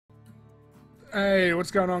Hey,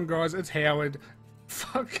 what's going on, guys? It's Howard.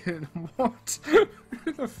 Fucking what? Who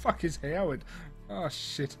the fuck is Howard? Oh,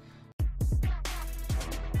 shit.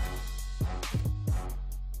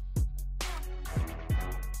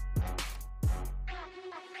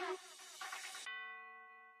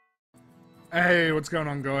 Hey, what's going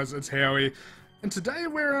on, guys? It's Howie, and today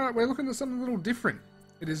we're looking at something a little different.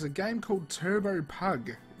 It is a game called Turbo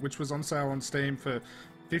Pug, which was on sale on Steam for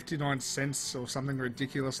 59 cents or something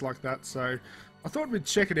ridiculous like that. So I thought we'd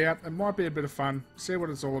check it out. It might be a bit of fun. See what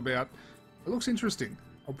it's all about. It looks interesting.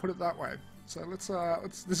 I'll put it that way. So let's.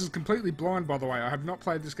 This is completely blind, by the way. I have not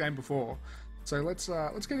played this game before. So let's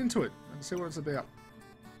get into it and see what it's about.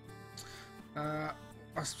 I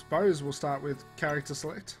suppose we'll start with character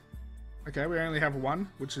select. Okay, we only have one,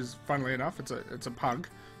 which is, funnily enough, it's a pug.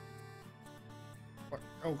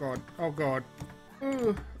 Oh god, oh god,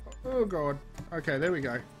 oh god. Okay, there we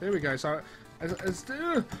go, there we go. So,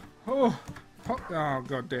 oh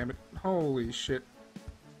god damn it, holy shit!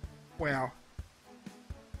 Wow.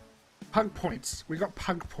 Pug points. We got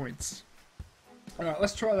pug points. All right,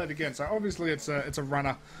 let's try that again. So obviously it's a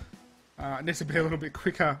runner. It needs to be a little bit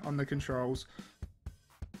quicker on the controls.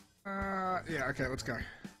 Yeah, okay, let's go.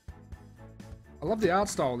 I love the art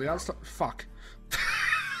style. The art style. Fuck.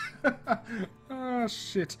 Oh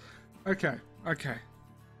shit. Okay. Okay.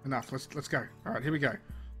 Enough. Let's go. All right. Here we go.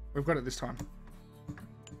 We've got it this time.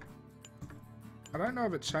 I don't know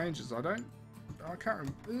if it changes. I can't.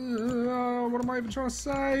 What am I even trying to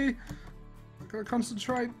say? I've got to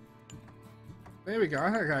concentrate. There we go.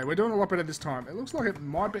 Okay. We're doing a lot better this time. It looks like it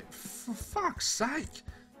might be. For fuck's sake.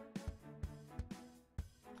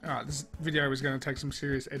 Alright. This video is going to take some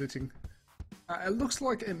serious editing. It looks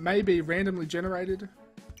like it may be randomly generated.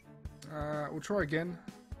 We'll try again.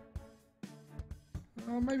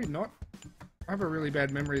 Oh, maybe not. I have a really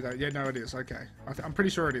bad memory though. Yeah, no, it is. Okay. I'm pretty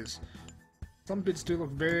sure it is. Some bits do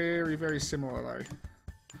look very, very similar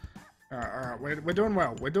though. Alright, we're doing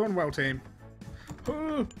well. We're doing well, team.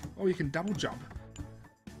 Oh, you can double jump.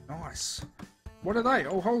 Nice. What are they?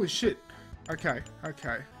 Oh, holy shit. Okay,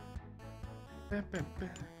 okay.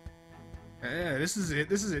 Yeah, this is it.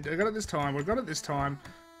 This is it. I got it this time. We got it this time.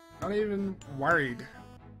 Not even worried.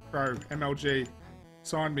 Bro, MLG.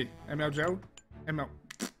 Sign me. MLG?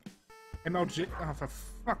 MLG? Oh, for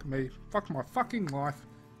fuck me. Fuck my fucking life.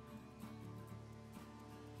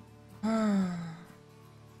 Are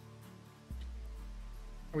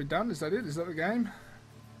we done? Is that it? Is that the game?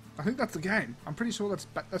 I think that's the game. I'm pretty sure that's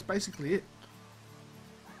basically it.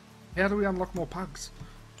 How do we unlock more pugs?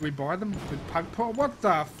 Do we buy them with pug paw? What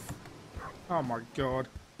the f... Oh my god.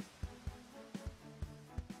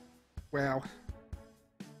 Wow.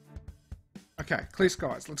 Okay, clear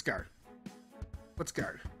skies. Let's go. Let's go.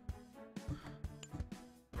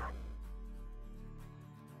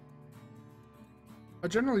 I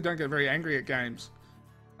generally don't get very angry at games.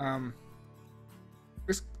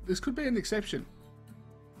 This could be an exception.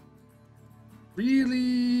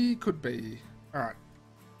 Really could be. Alright.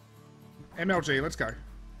 MLG, let's go.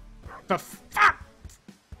 The fuck!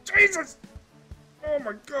 Jesus! Oh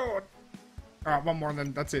my god! Alright, one more and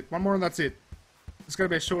then that's it. One more and that's it. It's gonna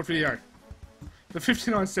be a short video. For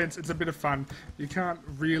 59 cents, it's a bit of fun. You can't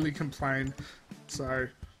really complain. So...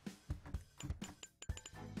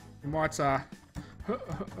 You might, oh,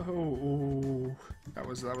 that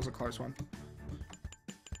was a close one.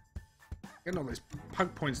 Getting all these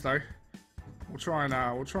pug points though. We'll try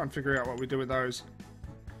and figure out what we do with those.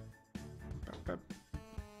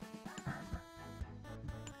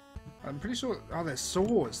 I'm pretty sure. Oh, they're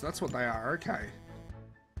saws. That's what they are. Okay.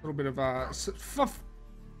 A little bit of a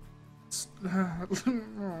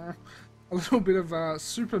little bit of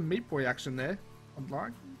Super Meat Boy action there. I'd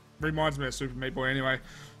like. Reminds me of Super Meat Boy anyway.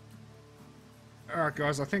 All right,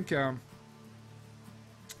 guys. I think that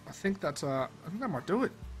might do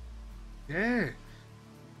it. Yeah.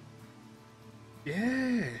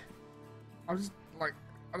 Yeah. I was like,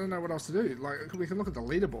 I don't know what else to do. Like, we can look at the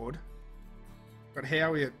leaderboard. Got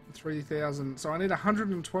Howie at 3,000, so I need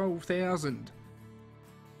 112,000.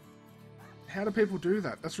 How do people do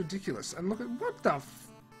that? That's ridiculous. And look at what the.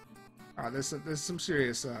 Alright, there's some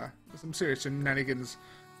serious shenanigans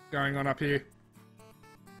going on up here,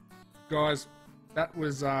 guys. That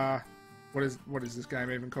was what is this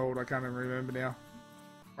game even called? I can't even remember now.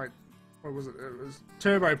 Wait, what was it? It was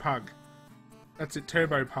Turbo Pug. That's it,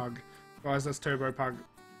 Turbo Pug, guys. That's Turbo Pug.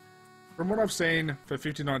 From what I've seen, for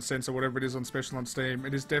 59 cents or whatever it is on special on Steam,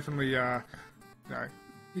 it is definitely, no,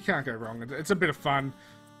 you can't go wrong. It's a bit of fun,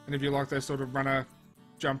 and if you like those sort of runner,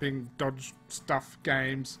 jumping, dodge stuff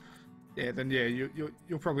games, yeah, then yeah,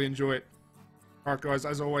 you'll probably enjoy it. Alright guys,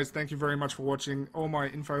 as always, thank you very much for watching. All my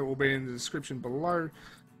info will be in the description below.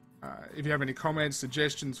 If you have any comments,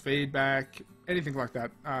 suggestions, feedback, anything like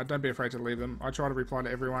that, don't be afraid to leave them. I try to reply to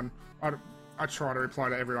everyone. I try to reply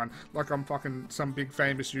to everyone. Like I'm fucking some big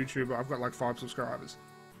famous YouTuber. I've got like 5 subscribers.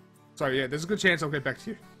 So yeah, there's a good chance I'll get back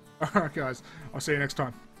to you. Alright guys, I'll see you next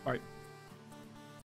time. Bye.